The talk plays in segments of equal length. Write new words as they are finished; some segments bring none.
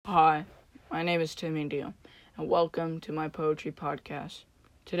Hi, my name is Timmy Deal, and welcome to my poetry podcast.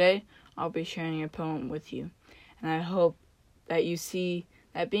 Today, I'll be sharing a poem with you, and I hope that you see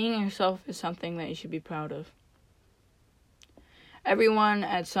that being yourself is something that you should be proud of. Everyone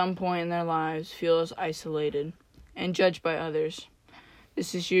at some point in their lives feels isolated and judged by others.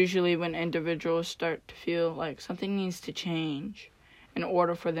 This is usually when individuals start to feel like something needs to change in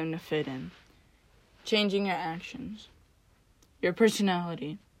order for them to fit in. Changing your actions, your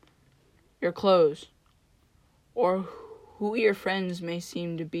personality, your clothes, or who your friends may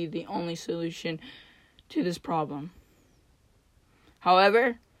seem to be the only solution to this problem.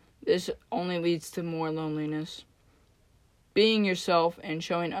 However, this only leads to more loneliness. Being yourself and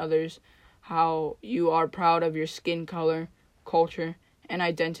showing others how you are proud of your skin color, culture, and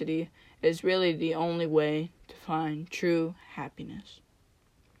identity is really the only way to find true happiness.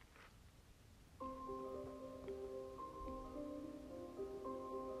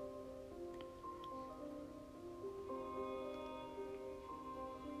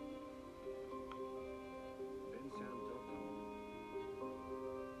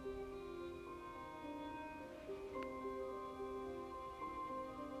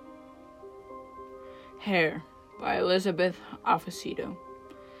 Hair by Elizabeth Afasito.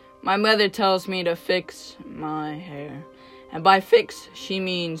 My mother tells me to fix my hair. And by fix, she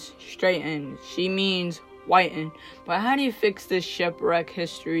means straighten. She means whiten. But how do you fix this shipwreck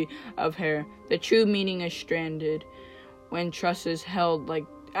history of hair? The true meaning is stranded. When trusses held like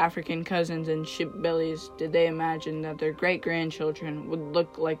African cousins in ship bellies, did they imagine that their great-grandchildren would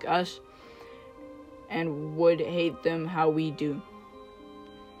look like us and would hate them how we do?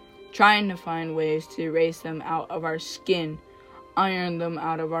 Trying to find ways to erase them out of our skin, iron them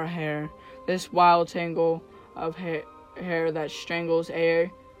out of our hair. This wild tangle of hair that strangles air.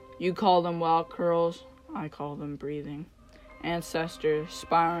 You call them wild curls, I call them breathing. Ancestors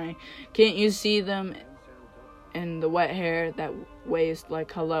spiraling. Can't you see them in the wet hair that waves like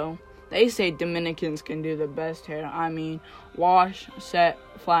hello? They say Dominicans can do the best hair. I mean, wash, set,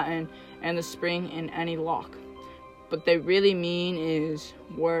 flatten, and the spring in any lock. What they really mean is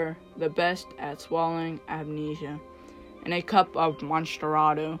we're the best at swallowing amnesia in a cup of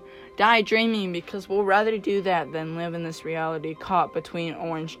Monsterado. Die dreaming, because we'll rather do that than live in this reality caught between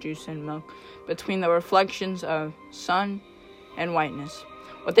orange juice and milk, between the reflections of sun and whiteness.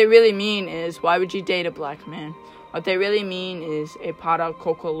 What they really mean is, why would you date a black man? What they really mean is a para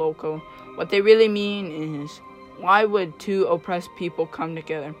coco loco. What they really mean is, why would two oppressed people come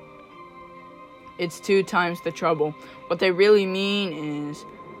together? It's 2 times the trouble. What they really mean is,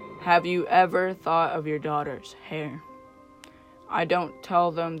 have you ever thought of your daughter's hair? I don't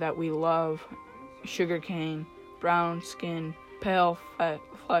tell them that we love sugarcane, brown skin, pale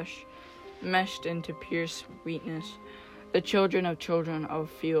flesh, meshed into pure sweetness. The children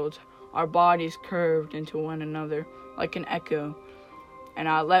of fields, our bodies curved into one another like an echo. And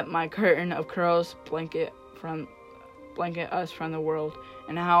I let my curtain of curls blanket us from the world,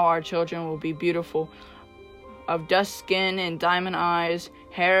 and how our children will be beautiful, of dust skin and diamond eyes,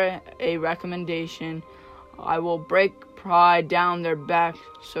 hair a recommendation. I will break pride down their back,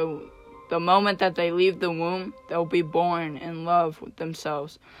 so the moment that they leave the womb, they'll be born in love with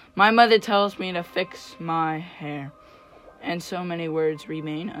themselves. My mother tells me to fix my hair, and so many words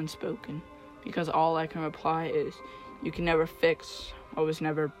remain unspoken, because all I can reply is, you can never fix what was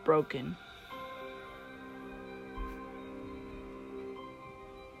never broken.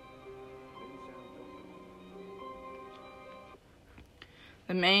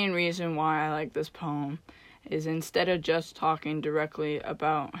 The main reason why I like this poem is, instead of just talking directly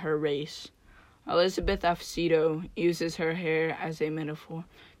about her race, Elizabeth Afasito uses her hair as a metaphor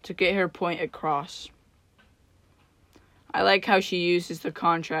to get her point across. I like how she uses the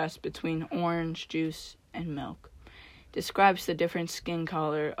contrast between orange juice and milk, describes the different skin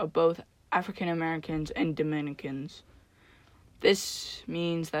color of both African Americans and Dominicans. This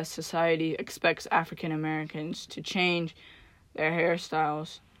means that society expects African Americans to change their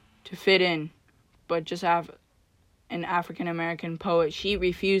hairstyles to fit in, but just have an African American poet, she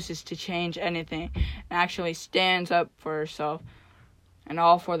refuses to change anything and actually stands up for herself and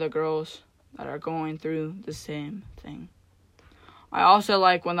all for the girls that are going through the same thing. I also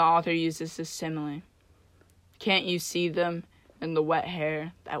like when the author uses this simile. Can't you see them in the wet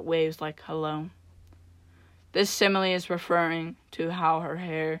hair that waves like hello? This simile is referring to how her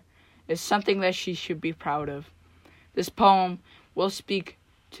hair is something that she should be proud of. This poem will speak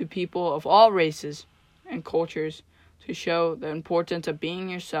to people of all races and cultures to show the importance of being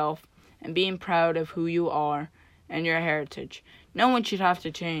yourself and being proud of who you are and your heritage. No one should have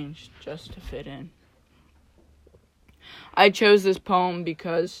to change just to fit in. I chose this poem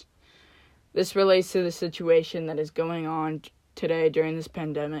because this relates to the situation that is going on today during this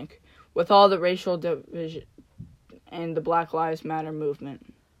pandemic, with all the racial division and the Black Lives Matter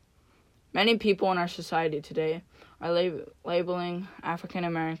movement. Many people in our society today are labeling African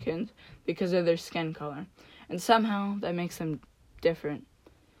Americans because of their skin color, and somehow that makes them different.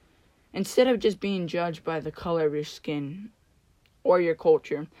 Instead of just being judged by the color of your skin or your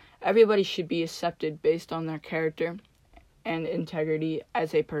culture, everybody should be accepted based on their character and integrity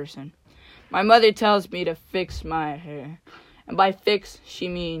as a person. My mother tells me to fix my hair. And by fix, she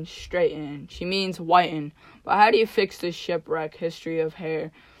means straighten. She means whiten. But how do you fix this shipwreck history of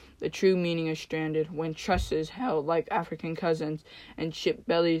hair? The true meaning of stranded. When trusses held like African cousins and ship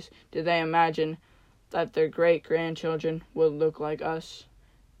bellies, did they imagine that their great-grandchildren would look like us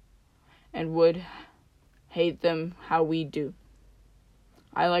and would hate them how we do?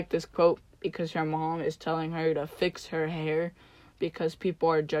 I like this quote because her mom is telling her to fix her hair because people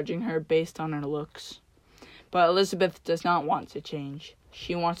are judging her based on her looks. But Elizabeth does not want to change.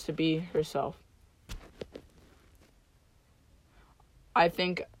 She wants to be herself. I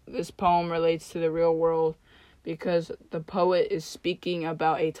think this poem relates to the real world because the poet is speaking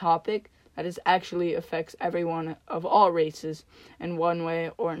about a topic that actually affects everyone of all races in one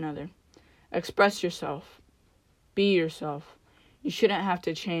way or another. Express yourself. Be yourself. You shouldn't have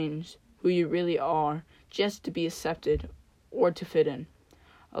to change who you really are just to be accepted or to fit in.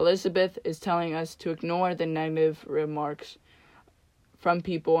 Elizabeth is telling us to ignore the negative remarks from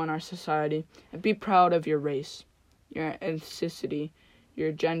people in our society and be proud of your race, your ethnicity,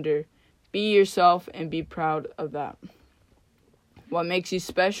 your gender. Be yourself and be proud of that. What makes you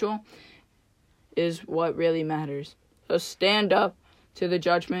special is what really matters. So stand up to the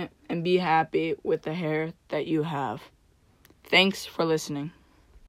judgment and be happy with the hair that you have. Thanks for listening.